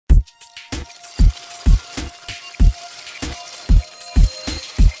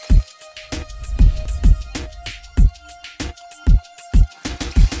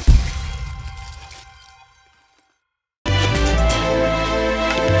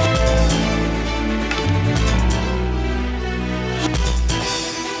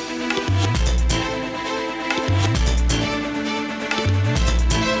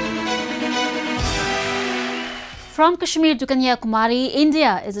From Kashmir to Kanyakumari,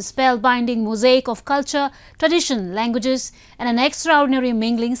 India is a spellbinding mosaic of culture, tradition, languages and an extraordinary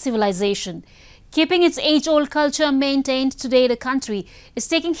mingling civilization. Keeping its age-old culture maintained, today the country is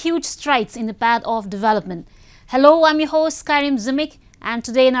taking huge strides in the path of development. Hello, I'm your host Karim Zimik, and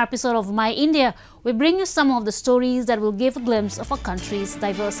today in our episode of My India, we bring you some of the stories that will give a glimpse of our country's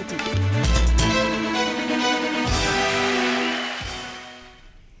diversity.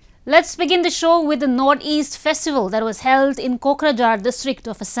 Let's begin the show with the Northeast Festival that was held in Kokrajhar district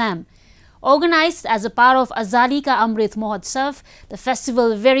of Assam. Organized as a part of Azadi Ka Amrit Mahotsav, the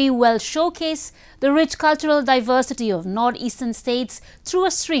festival very well showcased the rich cultural diversity of northeastern states through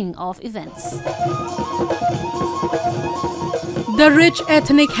a string of events. The rich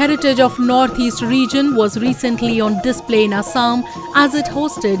ethnic heritage of Northeast region was recently on display in Assam as it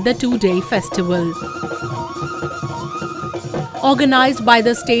hosted the two-day festival. Organized by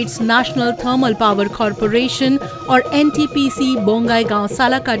the state's National Thermal Power Corporation or NTPC Bongaigaon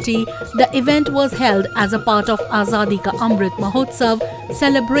Salakati, the event was held as a part of Azadi Ka Amrit Mahotsav,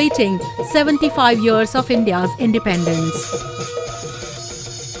 celebrating 75 years of India's independence.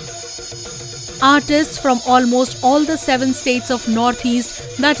 Artists from almost all the 7 states of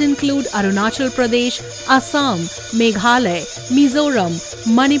Northeast that include Arunachal Pradesh, Assam, Meghalaya, Mizoram,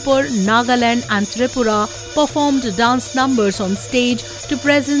 Manipur, Nagaland and Tripura performed dance numbers on stage to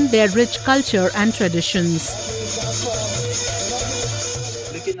present their rich culture and traditions.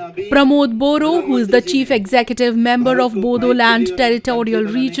 Pramod Boro, who is the Chief Executive Member of Bodoland Territorial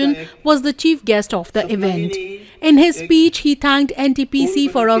Region, was the chief guest of the event. In his speech, he thanked NTPC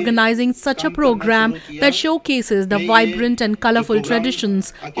for organizing such a program that showcases the vibrant and colorful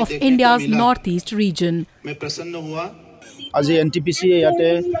traditions of India's Northeast region. আজি NTPC ইয়াতে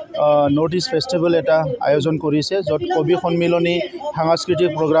north ইষ্ট festival এটা আয়োজন কৰিছে য'ত কবি সন্মিলনী সাংস্কৃতিক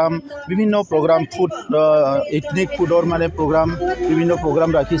programme বিভিন্ন programme food ethnic ফুডৰ মানে প্ৰগ্ৰাম বিভিন্ন প্ৰগ্ৰাম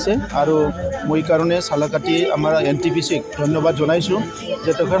ৰাখিছে আৰু মই কাৰণে সালাকাটি আমাৰ NTPC ধন্যবাদ জনাইছো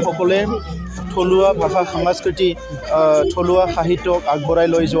যে তেখেতসকলে থলুৱা ভাষা সংস্কৃতি থলুৱা সাহিত্যক আগবঢ়াই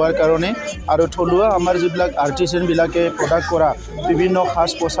লৈ যোৱাৰ কাৰণে আৰু থলুৱা আমাৰ যিবিলাক আৰ্টিচান বিলাকে প্ৰডাক্ট কৰা বিভিন্ন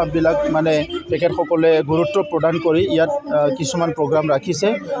সাজ পোছাকবিলাক মানে তেখেতসকলে গুৰুত্ব প্ৰদান কৰি ইয়াত কিছুমান প্ৰগ্ৰাম ৰাখিছে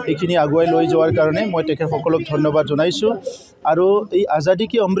এইখিনি আগুৱাই লৈ যোৱাৰ কাৰণে মই তেখেতসকলক ধন্যবাদ জনাইছো আৰু এই আজাদী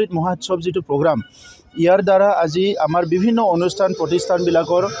কি অমৃত মহোৎসৱ যেটো প্ৰগ্ৰাম ইয়াৰ দ্বাৰা আজি আমাৰ বিভিন্ন অনুষ্ঠান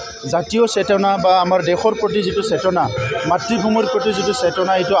প্ৰতিষ্ঠানবিলাকৰ জাতীয় চেতনা বা আমাৰ দেশৰ প্ৰতি যেটো চেতনা মাতৃভূমিৰ প্ৰতি যেটো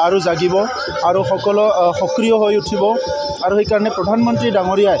চেতনা এটো আৰু জাগিব আৰু সকলো সক্ৰিয় হৈ উঠিব আৰু এই কাৰণে প্ৰধানমন্ত্ৰী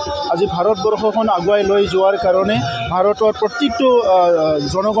ডাঙৰীয়াই আজি ভাৰতবৰ্ষখন আগুৱাই লৈ যোৱাৰ কাৰণে ভাৰতৰ প্ৰত্যেকটো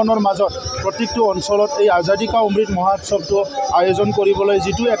জনগণৰ মাজত প্ৰত্যেকটো অঞ্চলত এই আজাদী কা অমৃত মহোৎসৱটো আয়োজন কৰিবলৈ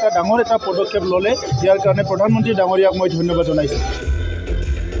যেটো এটা ডাঙৰ এটা পদক্ষেপ ললে ইয়াৰ কাৰণে প্ৰধানমন্ত্ৰী ডাঙৰীয়াক মই ধন্যবাদ জনাইছো।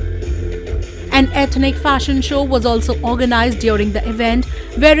 An ethnic fashion show was also organized during the event,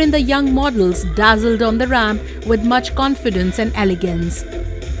 wherein the young models dazzled on the ramp with much confidence and elegance.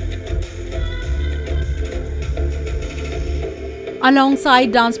 Alongside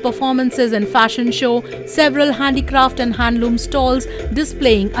dance performances and fashion show, several handicraft and handloom stalls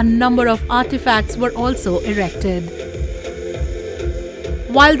displaying a number of artifacts were also erected.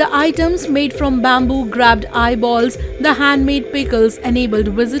 While the items made from bamboo grabbed eyeballs, the handmade pickles enabled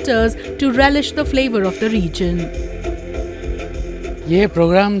visitors to relish the flavor of the region. ये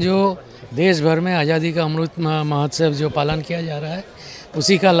programme जो देश भर में आज़ादी का अमृत महोत्सव जो पालन किया जा रहा है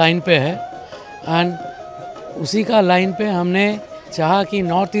उसी का लाइन पे है एंड उसी का लाइन पे हमने चाहा कि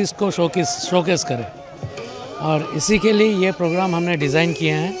नॉर्थ ईस्ट को शोकेस करें और इसी के लिए ये प्रोग्राम हमने डिज़ाइन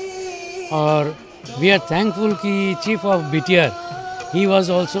किए हैं और वी आर थैंकफुल कि chief of BTR he was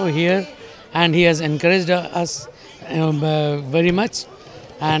also here and he has encouraged us very much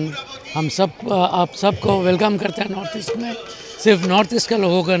and हम सब आप सबको वेलकम करते हैं नॉर्थ ईस्ट में सिर्फ नॉर्थ ईस्ट के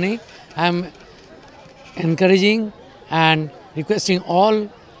लोगों का नहीं I am encouraging and requesting all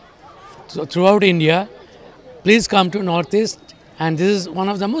throughout India please come to North East and this is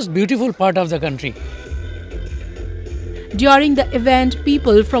one of the most beautiful part of the country. During the event,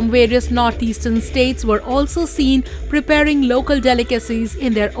 people from various northeastern states were also seen preparing local delicacies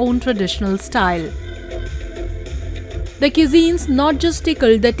in their own traditional style. The cuisines not just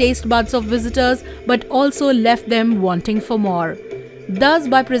tickled the taste buds of visitors but also left them wanting for more. Thus,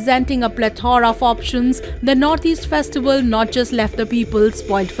 by presenting a plethora of options, the Northeast Festival not just left the people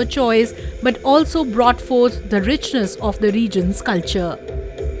spoiled for choice but also brought forth the richness of the region's culture.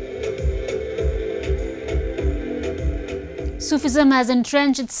 Sufism has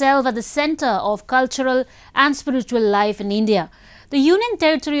entrenched itself at the center of cultural and spiritual life in India. The Union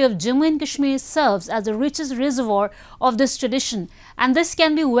Territory of Jammu and Kashmir serves as the richest reservoir of this tradition, and this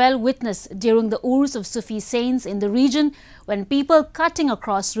can be well witnessed during the Urs of Sufi saints in the region when people cutting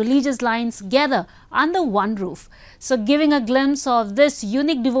across religious lines gather under one roof. So giving a glimpse of this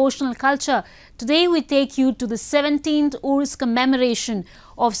unique devotional culture, today we take you to the 17th Urs commemoration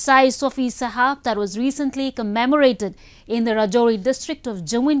of Sai Sofi Sahab that was recently commemorated in the Rajouri district of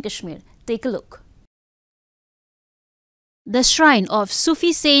Jammu and Kashmir. Take a look. The shrine of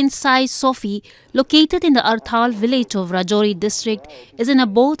Sufi Saint Sai Sofi, located in the Arthal village of Rajouri district, is an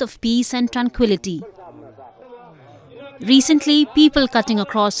abode of peace and tranquility. Recently, people cutting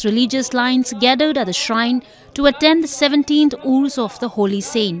across religious lines gathered at the shrine to attend the 17th Urs of the Holy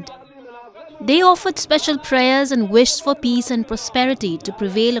Saint. They offered special prayers and wished for peace and prosperity to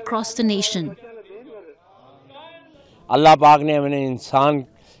prevail across the nation. अल्लाह पाक ने हमें इंसान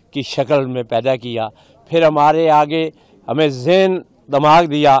की शक्ल में पैदा किया, फिर हमारे आगे हमें ज़हन दिमाग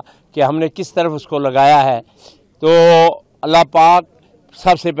दिया कि हमने किस तरफ उसको लगाया है। तो अल्लाह पाक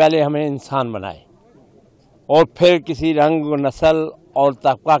सबसे पहले हमें इंसान बनाए और फिर किसी रंग नस्ल और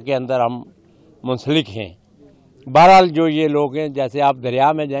तबका के अंदर हम मुंसलिक हैं। बहरहाल जो ये लोग हैं, जैसे आप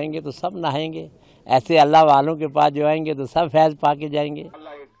दरिया में जाएंगे तो सब नहाएंगे, ऐसे अल्लाह वालों के पास जो आएंगे तो सब फैज़ पा के जाएंगे।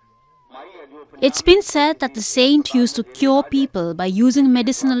 It's been said that the saint used to cure people by using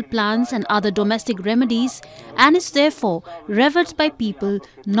medicinal plants and other domestic remedies, and is therefore revered by people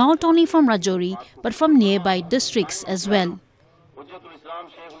not only from Rajouri but from nearby districts as well.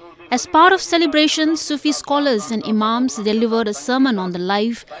 As part of celebrations, Sufi scholars and imams delivered a sermon on the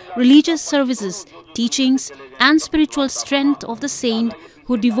life, religious services, teachings and spiritual strength of the saint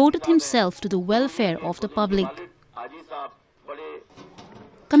who devoted himself to the welfare of the public.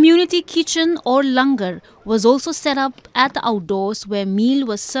 Community kitchen or langar was also set up at the outdoors where meal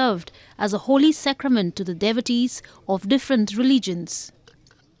was served as a holy sacrament to the devotees of different religions.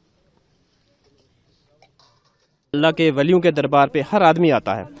 अल्लाह के वलियों के दरबार पे हर आदमी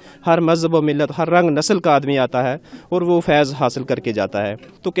आता है, हर मज़हब व मिलत, हर रंग नस्ल का आदमी आता है और वो फैज़ हासिल करके जाता है।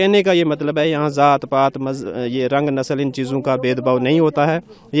 तो कहने का ये मतलब है यहाँ ज़ात पात ये रंग नस्ल इन चीज़ों का भेदभाव नहीं होता है।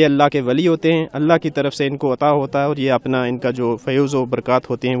 ये अल्लाह के वली होते हैं, अल्लाह की तरफ से इनको अता होता है और ये अपना इनका जो फ़यूज़ व बरक़ात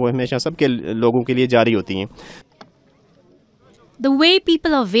होती हैं वो हमेशा सबके लोगों के लिए जारी होती हैं। The way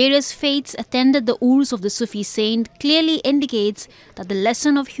people of various faiths attended the Urs of the Sufi saint clearly indicates that the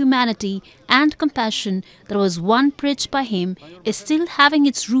lesson of humanity and compassion that was once preached by him is still having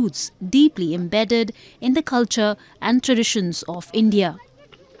its roots deeply embedded in the culture and traditions of India.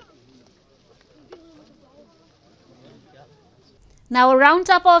 Now a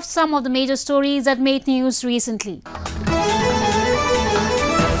roundup of some of the major stories that made news recently.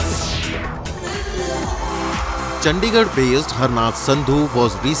 Chandigarh-based Harnath Sandhu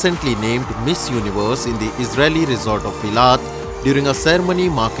was recently named Miss Universe in the Israeli resort of Eilat during a ceremony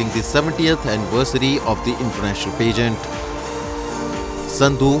marking the 70th anniversary of the international pageant.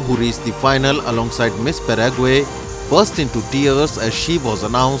 Sandhu, who reached the final alongside Miss Paraguay, burst into tears as she was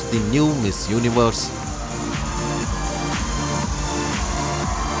announced the new Miss Universe.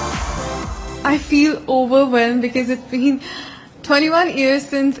 I feel overwhelmed because it's been 21 years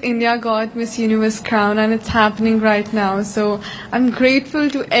since India got Miss Universe crown and it's happening right now. So I'm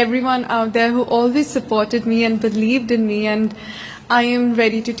grateful to everyone out there who always supported me and believed in me, and I am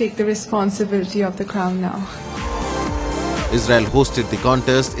ready to take the responsibility of the crown now. Israel hosted the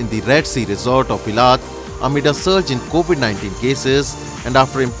contest in the Red Sea resort of Eilat amid a surge in COVID-19 cases and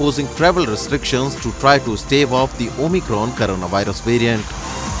after imposing travel restrictions to try to stave off the Omicron coronavirus variant.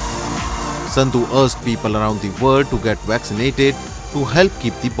 Sandhu urged people around the world to get vaccinated to help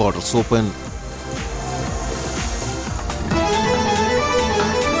keep the borders open.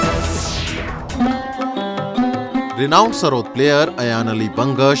 Renowned Sarod player Ayan Ali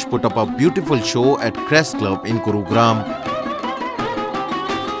Bangash put up a beautiful show at Crest Club in Gurugram.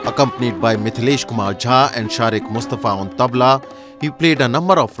 Accompanied by Mithilesh Kumar Jha and Sharik Mustafa on tabla, he played a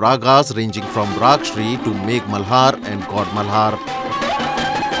number of ragas ranging from Rag Shri to Megh Malhar and God Malhar.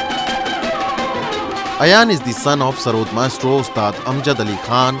 Ayan is the son of Sarod maestro Ustad Amjad Ali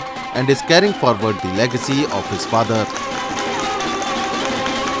Khan and is carrying forward the legacy of his father.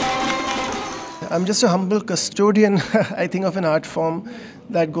 I'm just a humble custodian, I think, of an art form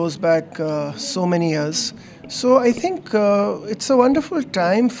that goes back so many years. So I think it's a wonderful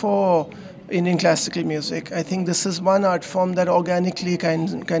time for Indian classical music. I think this is one art form that organically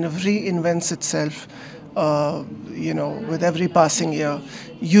kind of reinvents itself. With every passing year.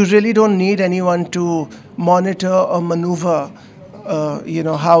 You really don't need anyone to monitor or maneuver,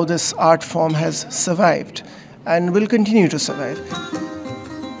 how this art form has survived and will continue to survive.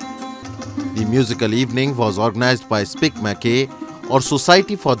 The musical evening was organized by Spik Mackay, or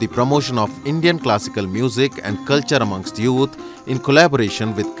Society for the Promotion of Indian Classical Music and Culture amongst Youth in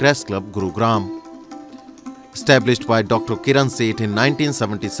collaboration with Crest Club Gurugram. Established by Dr. Kiran Seth in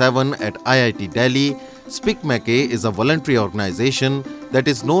 1977 at IIT Delhi, Speak Make is a voluntary organization that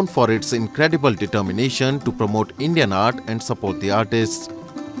is known for its incredible determination to promote Indian art and support the artists.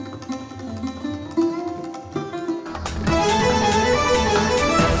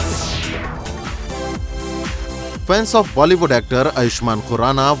 Fans of Bollywood actor Ayushmann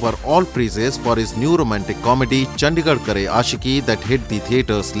Khurrana were all praises for his new romantic comedy Chandigarh Kare Aashiki that hit the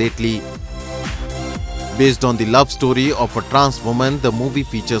theatres lately. Based on the love story of a trans woman, the movie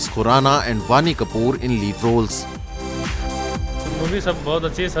features Khurrana and Vani Kapoor in lead roles. Movie सब बहुत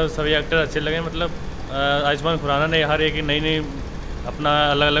अच्छी है, सभी actor अच्छे लगे। मतलब आयुष्मान खुराना ने हर एक नई अपना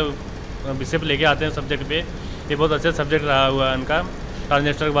अलग-अलग विषय पे लेके आते हैं सब्जेक्ट पे। ये बहुत अच्छा सब्जेक्ट रहा हुआ है इनका।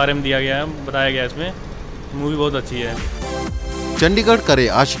 ट्रांसजेंडर के बारे में दिया गया है, बताया गया है इसमें। मूवी बहुत अच्छी है। Chandigarh Kare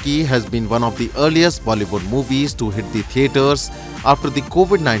Aashiki has been one of the earliest Bollywood movies to hit the theatres after the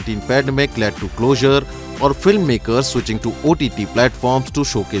COVID-19 pandemic led to closure or filmmakers switching to OTT platforms to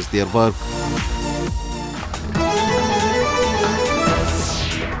showcase their work.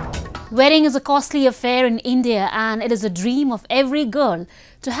 Wedding is a costly affair in India, and it is a dream of every girl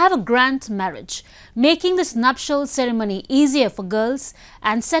to have a grand marriage. Making this nuptial ceremony easier for girls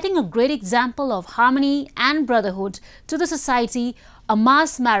and setting a great example of harmony and brotherhood to the society, a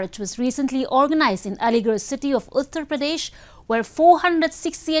mass marriage was recently organized in Aligarh city of Uttar Pradesh, where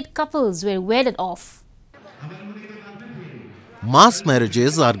 468 couples were wedded off. Mass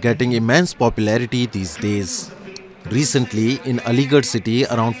marriages are getting immense popularity these days. Recently, in Aligarh city,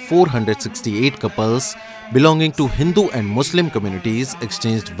 around 468 couples belonging to Hindu and Muslim communities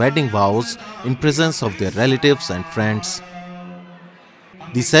exchanged wedding vows in presence of their relatives and friends.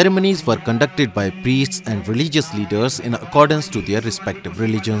 The ceremonies were conducted by priests and religious leaders in accordance to their respective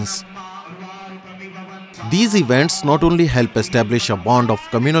religions. These events not only help establish a bond of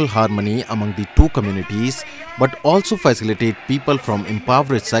communal harmony among the two communities, but also facilitate people from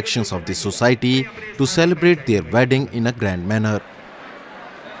impoverished sections of the society to celebrate their wedding in a grand manner.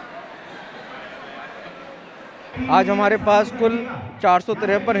 आज हमारे पास कुल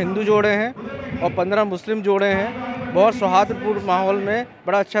 453 हिंदू जोड़े हैं और 15 मुस्लिम जोड़े हैं। बहुत सौहार्दपूर्ण माहौल में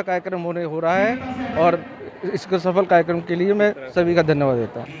बड़ा अच्छा कार्यक्रम हो रहा है और इसके सफल कार्यक्रम के लिए मैं सभी का धन्यवाद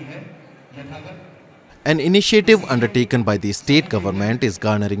देता हूँ। An initiative undertaken by the state government is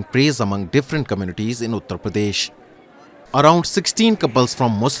garnering praise among different communities in Uttar Pradesh. Around 16 couples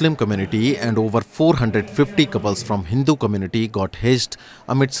from Muslim community and over 450 couples from Hindu community got hitched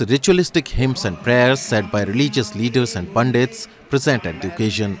amidst ritualistic hymns and prayers said by religious leaders and pandits present at the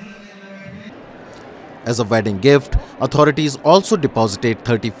occasion. As a wedding gift, authorities also deposited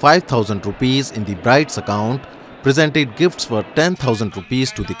 35,000 rupees in the bride's account, presented gifts worth 10,000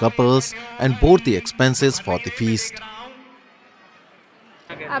 rupees to the couples and bore the expenses for the feast.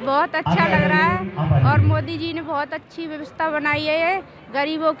 बहुत अच्छा लग रहा है और मोदी जी ने बहुत अच्छी व्यवस्था बनाई है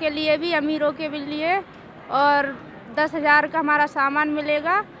गरीबों के लिए भी अमीरों के भी लिए और 10,000 का हमारा सामान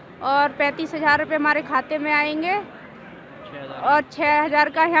मिलेगा और 35,000 रुपये हमारे खाते में आएंगे और 6,000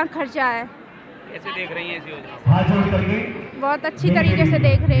 का यहाँ खर्चा है। कैसे देख रही हैं इस योजना? बहुत अच्छी तरीके से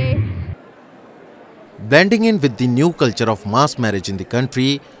देख रहे हैं। Blending in with the new culture of mass marriage in the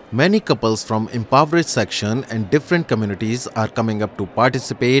country, many couples from impoverished section and different communities are coming up to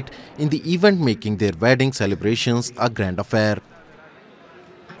participate in the event, making their wedding celebrations a grand affair.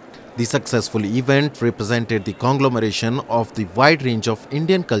 The successful event represented the conglomeration of the wide range of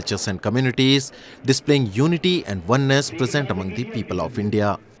Indian cultures and communities, displaying unity and oneness present among the people of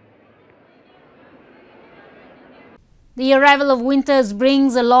India. The arrival of winters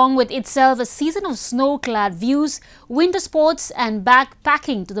brings along with itself a season of snow-clad views, winter sports and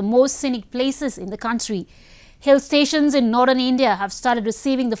backpacking to the most scenic places in the country. Hill stations in northern India have started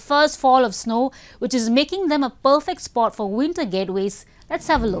receiving the first fall of snow, which is making them a perfect spot for winter getaways. Let's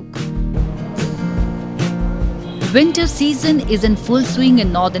have a look. Winter season is in full swing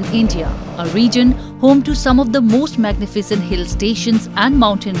in northern India, a region home to some of the most magnificent hill stations and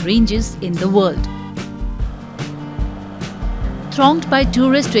mountain ranges in the world. Thronged by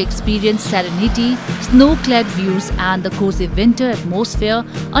tourists to experience serenity, snow-clad views and the cozy winter atmosphere,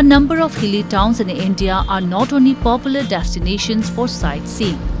 a number of hilly towns in India are not only popular destinations for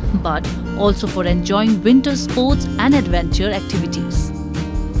sightseeing, but also for enjoying winter sports and adventure activities.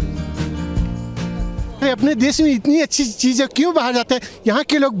 अपने देश में इतनी अच्छी चीज़ें क्यों बाहर जाते हैं? यहाँ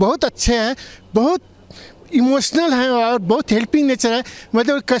के लोग बहुत अच्छे हैं, बहुत इमोशनल हैं और बहुत हेल्पिंग नेचर है।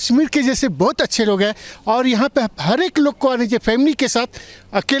 मतलब कश्मीर के जैसे बहुत अच्छे लोग हैं और यहाँ पे हर एक लोग को आना चाहिए फैमिली के साथ।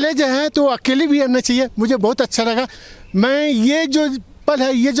 अकेले जो हैं तो अकेले भी आना चाहिए। मुझे बहुत अच्छा लगा। मैं ये जो पल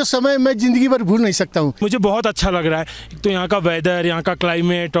है, ये जो समय मैं ज़िंदगी भर भूल नहीं सकता हूँ। मुझे बहुत अच्छा लग रहा है। एक तो यहाँ का वेदर, यहाँ का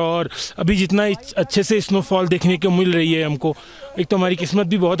क्लाइमेट, और अभी जितना अच्छे से स्नोफॉल देखने को मिल रही है हमको, एक तो हमारी किस्मत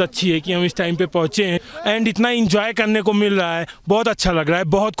भी बहुत अच्छी है कि हम इस टाइम पे पहुँचे हैं एंड इतना एंजॉय करने को मिल रहा है। बहुत अच्छा लग रहा है,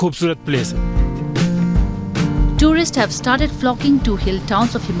 बहुत खूबसूरत प्लेस है। Tourists have started flocking to hill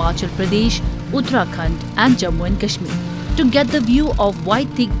towns of Himachal Pradesh, Uttarakhand and Jammu and Kashmir to get the view of white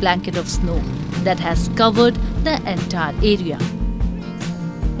thick blanket of snow that has covered the entire area.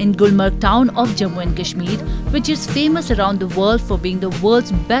 In Gulmarg town of Jammu and Kashmir, which is famous around the world for being the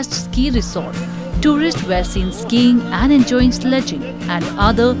world's best ski resort, tourists were seen skiing and enjoying sledging and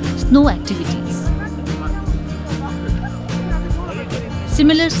other snow activities.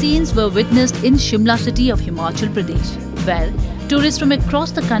 Similar scenes were witnessed in Shimla city of Himachal Pradesh, where tourists from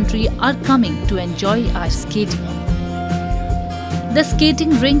across the country are coming to enjoy ice skating. The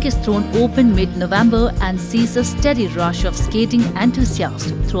skating rink is thrown open mid-November and sees a steady rush of skating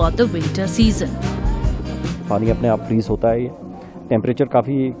enthusiasts throughout the winter season. पानी अपने आप freeze होता है, temperature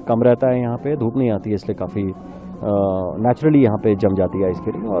काफ़ी कम रहता है यहाँ पे, धूप नहीं आती है, इसलिए काफ़ी नेचुरली यहाँ पे जम जाती है आइस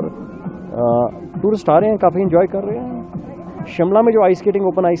स्केटिंग, और टूरिस्ट आ रहे हैं, काफ़ी एंजॉय कर रहे हैं। शिमला में जो ice skating,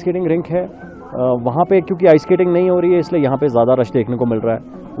 open ice skating rink है, वहाँ पे क्योंकि आइस स्केटिंग नहीं हो रही है, इसलिए यहाँ पे ज़्यादा रश देखने को मिल रहा है,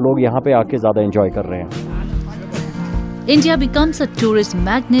 लोग यहाँ पे आके ज़्यादा एंजॉय कर रहे हैं। India becomes a tourist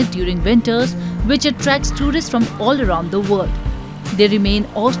magnet during winters, which attracts tourists from all around the world. They remain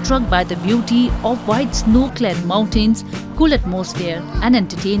awestruck by the beauty of white snow-clad mountains, cool atmosphere and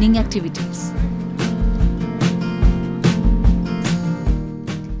entertaining activities.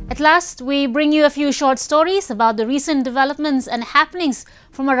 At last, we bring you a few short stories about the recent developments and happenings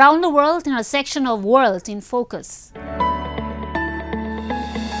from around the world in our section of World in Focus.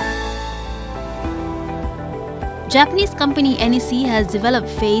 Japanese company NEC has developed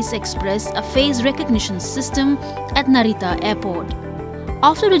Face Express, a face recognition system at Narita Airport.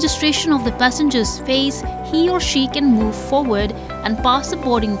 After registration of the passenger's face, he or she can move forward and pass the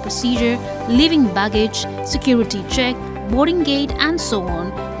boarding procedure, leaving baggage, security check, boarding gate and so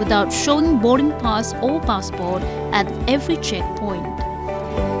on without showing boarding pass or passport at every checkpoint.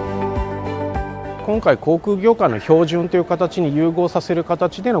 今回航空業界の標準という形に融合させる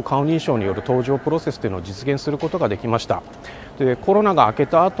形での顔認証による搭乗プロセスというのを実現することができました。でコロナが明け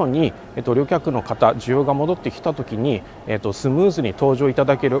た後に、旅客の方需要が戻ってきた時に、スムーズに搭乗いた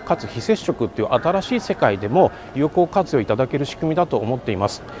だけるかつ非接触という新しい世界でも有効活用いただける仕組みだと思っていま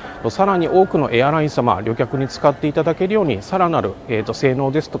す。さらに多くのエアライン様旅客に使っていただけるようにさらなる、性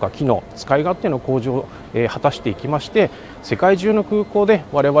能ですとか機能使い勝手の向上を、果たしていきまして世界中の空港で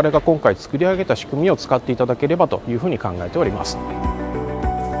我々が今回作り上げた仕組みを使っていただければというふうに考えております。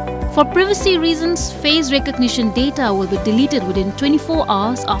For privacy reasons, face recognition data will be deleted within 24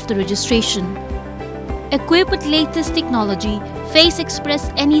 hours after registration. Equipped with latest technology, Face Express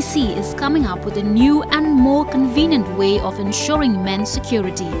NEC is coming up with a new and more convenient way of ensuring men's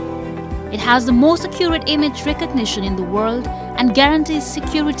security. It has the most accurate image recognition in the world and guarantees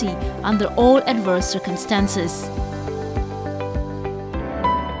security under all adverse circumstances.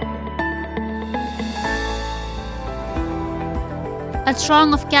 A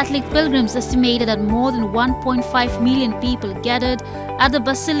throng of Catholic pilgrims estimated at more than 1.5 million people gathered at the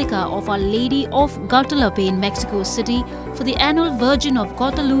Basilica of Our Lady of Guadalupe in Mexico City for the annual Virgin of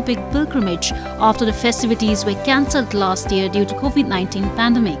Guadalupe pilgrimage after the festivities were cancelled last year due to COVID-19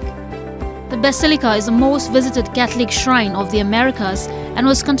 pandemic. The Basilica is the most visited Catholic shrine of the Americas and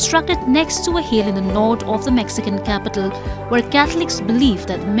was constructed next to a hill in the north of the Mexican capital, where Catholics believe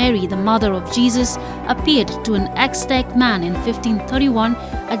that Mary, the mother of Jesus, appeared to an Aztec man in 1531,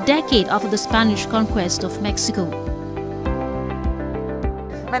 a decade after the Spanish conquest of Mexico.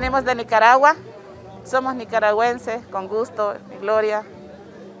 Venimos de Nicaragua, somos nicaragüenses con gusto y gloria.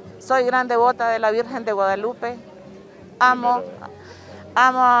 Soy gran devota de la Virgen de Guadalupe. Amo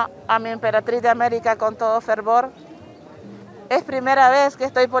a mi emperatriz de América con todo fervor. Es primera vez que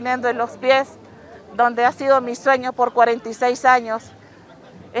estoy poniendo en los pies donde ha sido mi sueño por 46 años.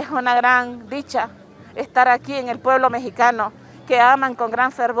 Es una gran dicha estar aquí en el pueblo mexicano que aman con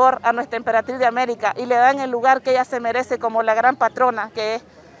gran fervor a nuestra emperatriz de América y le dan el lugar que ella se merece como la gran patrona, que es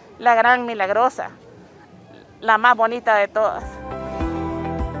la gran milagrosa, la más bonita de todas.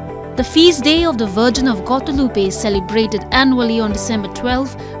 The feast day of the Virgin of Guadalupe, celebrated annually on December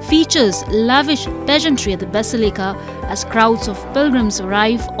 12, features lavish pageantry at the Basilica as crowds of pilgrims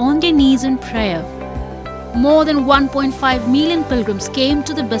arrive on their knees in prayer. More than 1.5 million pilgrims came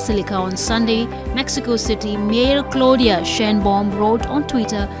to the Basilica on Sunday, Mexico City Mayor Claudia Sheinbaum wrote on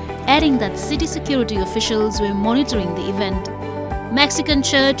Twitter, adding that city security officials were monitoring the event. Mexican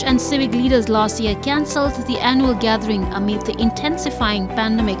church and civic leaders last year cancelled the annual gathering amid the intensifying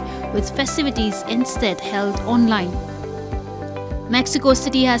pandemic, with festivities instead held online. Mexico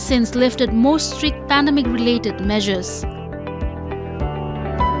City has since lifted most strict pandemic-related measures.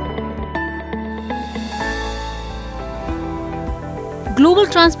 Global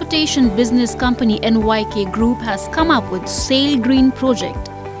transportation business company NYK Group has come up with Sail Green project.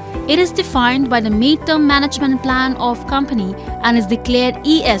 It is defined by the mid-term management plan of company and is declared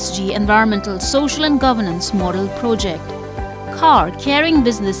ESG, Environmental, Social and Governance Model Project. Car carrying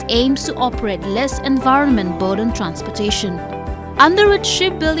business aims to operate less environment-burdened transportation. Under it,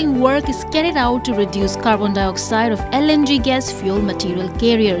 shipbuilding work is carried out to reduce carbon dioxide of LNG gas fuel material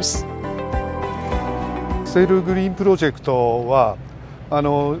carriers. Sail Green プロジェクトは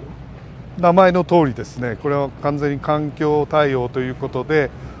名前の通りですね、これは完全に環境対応ということ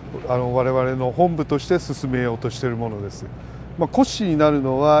で我々の本部として進めようとしているものです。骨子になる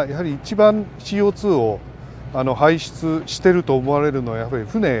のはやはり一番 CO2 を排出していると思われるのはやはり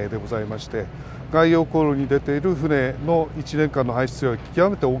船でございまして、外洋航路に出ている船の1年間の排出量は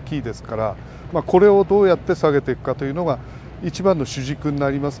極めて大きいですから、これをどうやって下げていくかというのが一番の主軸に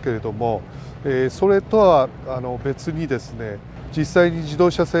なりますけれども、それとは別にですね、実際に自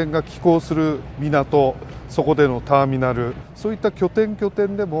動車船が寄港する港、そこでのターミナル、そういった拠点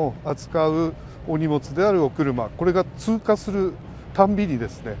でも扱うお荷物であるお車、これが通過するたんびにで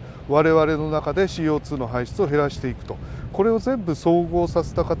すね、我々の中で CO2 の排出を減らしていくと、これを全部総合さ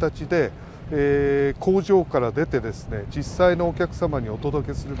せた形で、工場から出てですね、実際のお客様にお届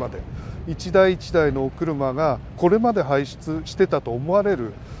けするまで一台一台のお車がこれまで排出してたと思われ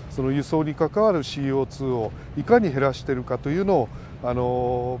るその輸送に関わる CO2 をいかに減らしているかというの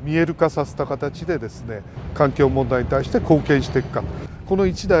を見える化させた形でですね、環境問題に対して貢献していくか。この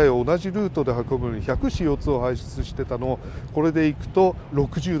1台を同じルートで運ぶのに 100CO2 を排出してたのをこれでいくと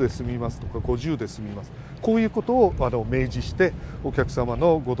60で済みますとか50で済みます。こういうことを明示してお客様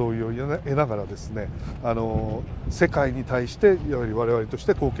のご同意を得ながらですね、世界に対してやはり我々とし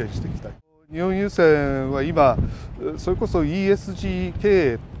て貢献していきたい。日本郵船は今それこそ ESG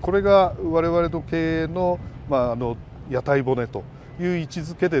経営、これが我々の経営の、屋台骨という位置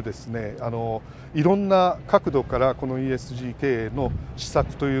づけでですね、いろんな角度からこの ESG 経営の施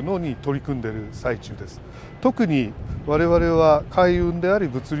策というのに取り組んでいる最中です。特に我々は海運であり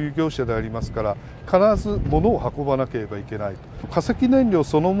物流業者でありますから、必ず物を運ばなければいけない。化石燃料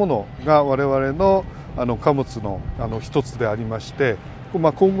そのものが我々の貨物の一つでありまして、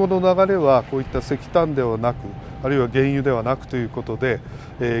今後の流れはこういった石炭ではなく、あるいは原油ではなくということで、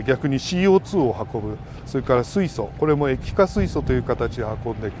逆に CO2 を運ぶ、それから水素、これも液化水素という形で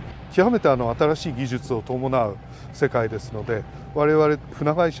運んでいく、極めて新しい技術を伴う世界ですので、我々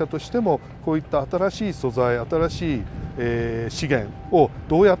船会社としてもこういった新しい素材、新しい、資源を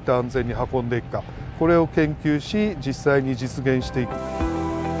どうやって安全に運んでいくか、これを研究し実際に実現していく。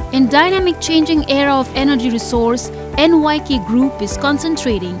In dynamic changing era of energy resource, NYK Group is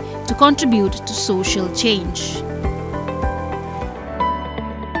concentrating to contribute to social change.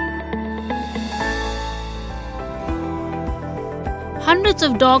 Hundreds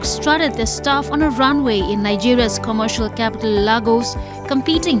of dogs strutted their stuff on a runway in Nigeria's commercial capital Lagos,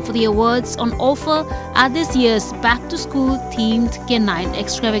 competing for the awards on offer at this year's back-to-school themed canine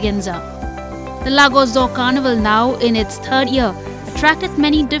extravaganza. The Lagos Dog Carnival, now in its third year, attracted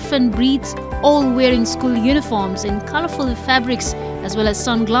many different breeds, all wearing school uniforms in colorful fabrics as well as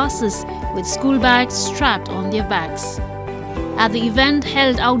sunglasses with school bags strapped on their backs. At the event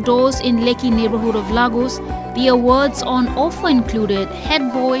held outdoors in Lekki neighborhood of Lagos, the awards on offer included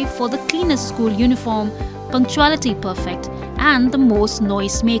Head Boy for the cleanest school uniform, Punctuality Perfect, and the most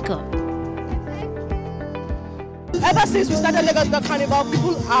noise maker. Ever since we started Lagos Dog Carnival,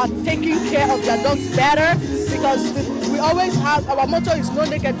 people are taking care of their dogs better because we always have, our motto is no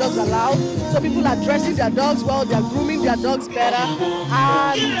naked dogs allowed. So people are dressing their dogs well, they are grooming their dogs better.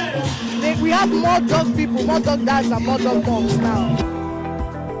 And we have more dog people, more dog dads and more dog moms now.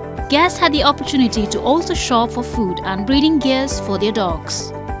 Guests had the opportunity to also shop for food and breeding gears for their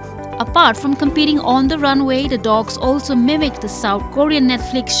dogs. Apart from competing on the runway, the dogs also mimicked the South Korean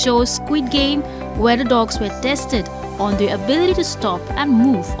Netflix show Squid Game, where the dogs were tested on their ability to stop and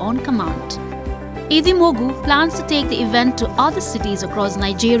move on command. Idimogu plans to take the event to other cities across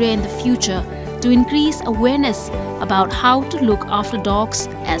Nigeria in the future to increase awareness about how to look after dogs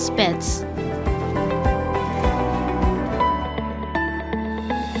as pets.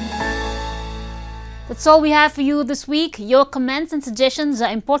 That's all we have for you this week. Your comments and suggestions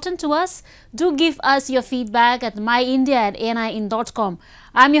are important to us. Do give us your feedback at myindia@anin.com.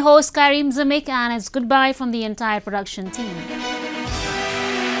 I'm your host Karim Zamik, and it's goodbye from the entire production team.